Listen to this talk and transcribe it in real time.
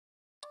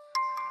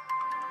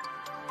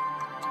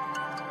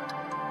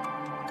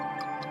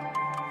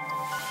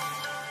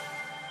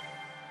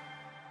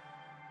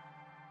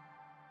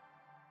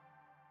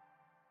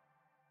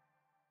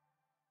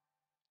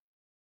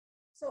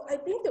I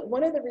think that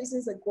one of the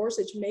reasons that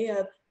Gorsuch may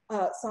have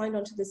signed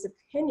onto this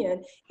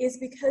opinion is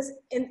because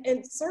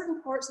in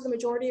certain parts of the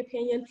majority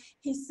opinion,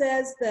 he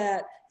says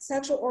that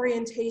sexual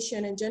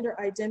orientation and gender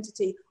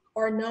identity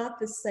are not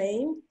the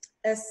same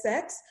as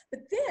sex,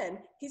 but then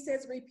he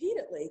says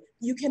repeatedly,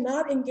 you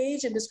cannot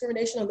engage in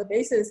discrimination on the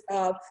basis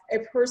of a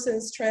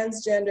person's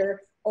transgender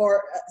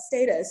or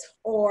status,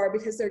 or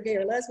because they're gay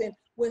or lesbian,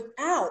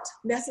 without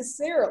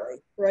necessarily,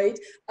 right,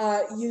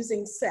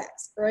 using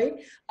sex, right?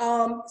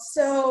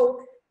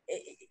 So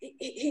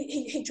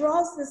he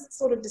draws this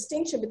sort of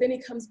distinction, but then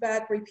he comes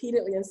back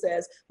repeatedly and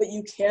says, but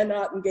you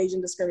cannot engage in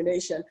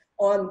discrimination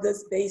on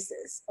this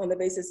basis, on the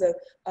basis of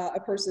a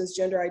person's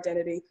gender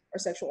identity or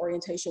sexual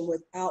orientation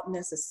without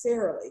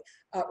necessarily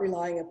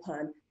relying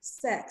upon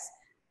sex.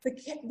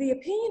 The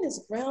opinion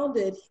is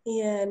grounded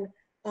in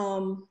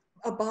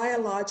a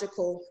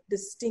biological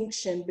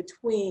distinction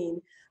between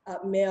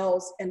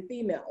males and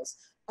females.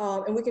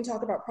 And we can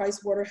talk about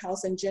Price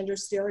Waterhouse and gender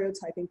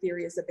stereotyping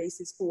theory as a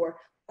basis for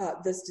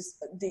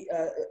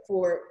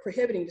for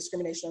prohibiting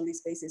discrimination on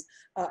these bases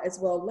as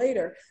well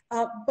later.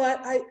 But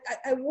I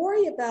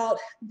worry about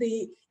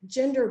the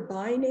gender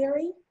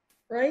binary,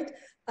 right?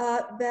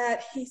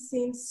 That he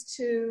seems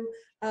to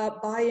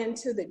buy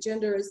into, that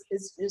gender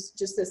is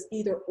just this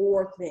either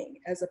or thing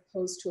as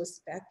opposed to a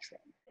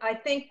spectrum. I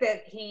think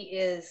that he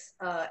is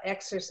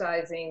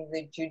exercising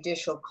the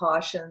judicial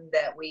caution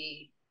that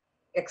we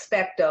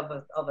expect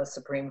of a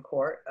Supreme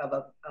Court, of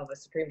a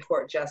Supreme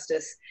Court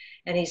justice,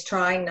 and he's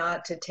trying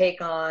not to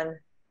take on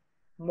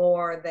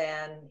more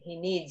than he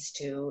needs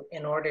to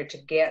in order to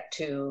get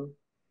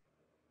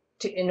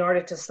in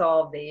order to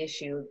solve the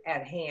issue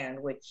at hand,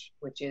 which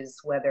is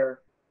whether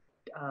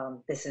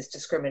this is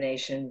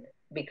discrimination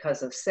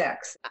because of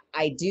sex.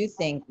 I do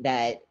think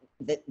that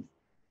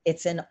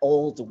it's an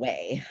old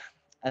way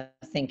of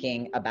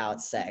thinking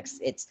about sex.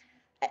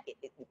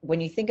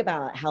 When you think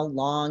about how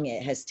long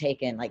it has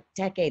taken, like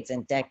decades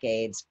and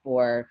decades,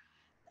 for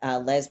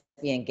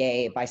lesbian,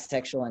 gay,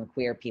 bisexual, and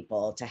queer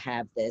people to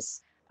have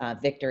this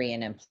victory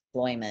in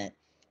employment,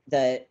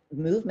 the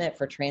movement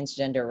for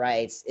transgender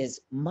rights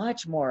is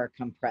much more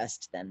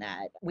compressed than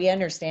that. We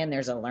understand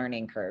there's a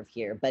learning curve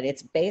here, but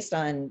it's based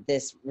on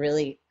this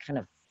really kind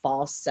of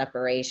false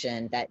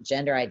separation that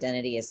gender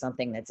identity is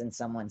something that's in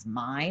someone's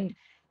mind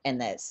and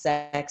that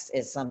sex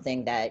is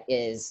something that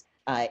is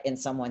in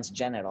someone's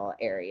genital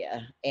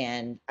area.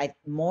 And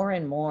more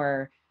and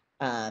more,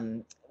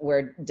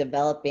 we're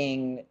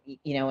developing,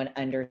 an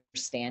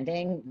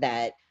understanding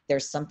that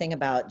there's something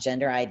about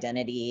gender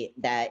identity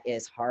that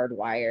is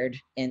hardwired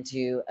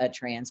into a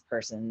trans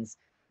person's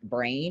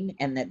brain,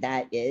 and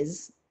that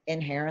is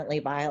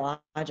inherently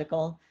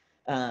biological.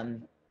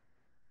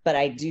 But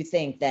I do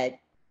think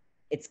that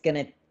it's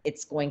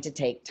going to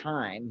take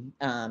time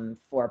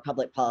for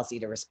public policy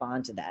to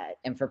respond to that.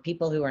 And for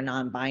people who are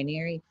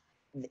non-binary,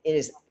 it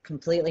is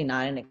completely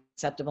not an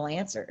acceptable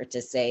answer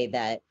to say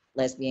that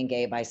lesbian,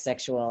 gay,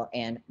 bisexual,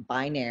 and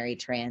binary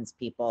trans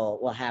people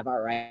will have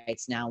our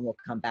rights now and we'll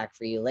come back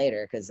for you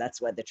later, because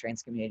that's what the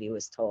trans community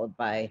was told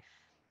by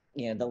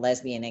the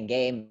lesbian and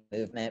gay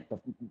movement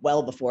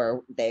well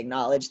before they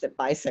acknowledged that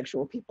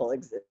bisexual people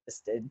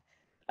existed.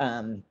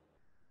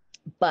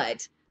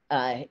 But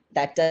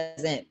that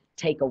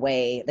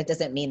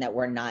doesn't mean that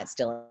we're not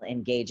still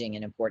engaging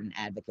in important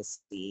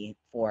advocacy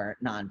for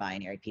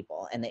non-binary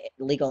people. And the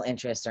legal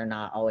interests are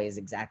not always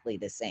exactly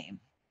the same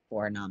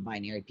for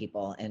non-binary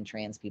people and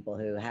trans people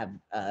who have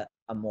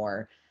a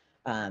more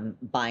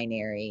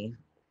binary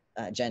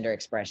gender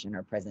expression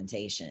or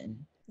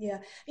presentation. Yeah,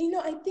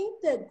 I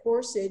think that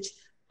Gorsuch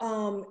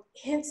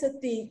hints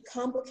at the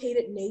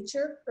complicated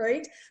nature,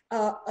 right,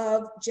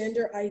 of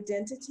gender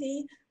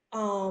identity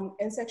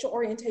and sexual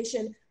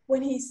orientation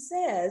when he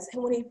says,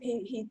 and when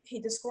he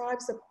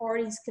describes the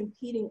parties'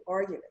 competing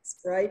arguments,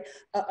 right,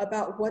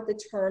 about what the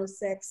term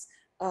sex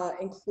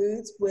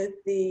includes, with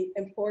the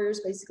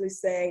employers basically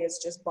saying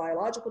it's just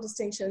biological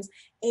distinctions,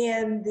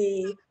 and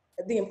the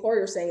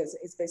employer saying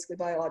it's basically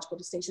biological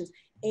distinctions,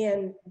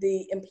 and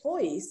the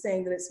employees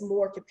saying that it's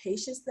more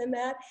capacious than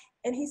that.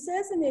 And he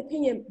says in the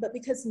opinion, but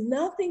because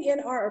nothing in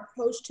our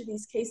approach to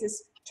these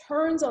cases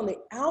turns on the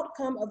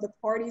outcome of the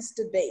parties'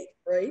 debate,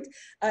 right?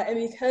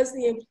 And because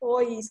the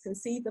employees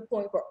concede the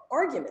point for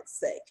argument's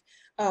sake,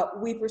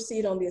 we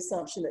proceed on the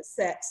assumption that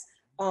sex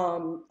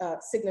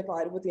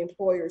signified what the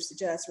employer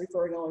suggests,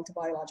 referring only to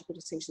biological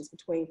distinctions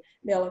between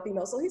male and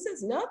female. So he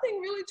says nothing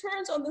really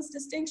turns on this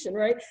distinction,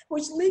 right?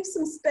 Which leaves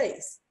some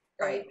space,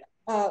 right,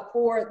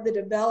 for the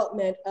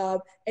development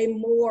of a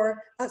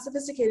more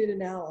sophisticated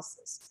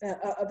analysis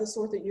of the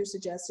sort that you're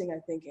suggesting, I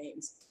think,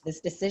 Ames. This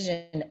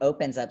decision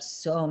opens up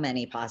so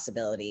many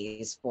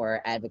possibilities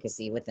for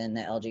advocacy within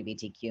the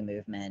LGBTQ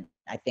movement.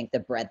 I think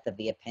the breadth of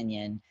the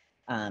opinion,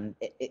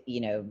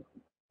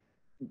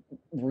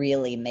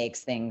 really makes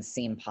things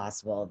seem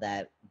possible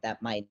that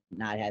might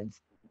not have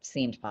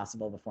seemed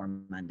possible before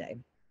Monday.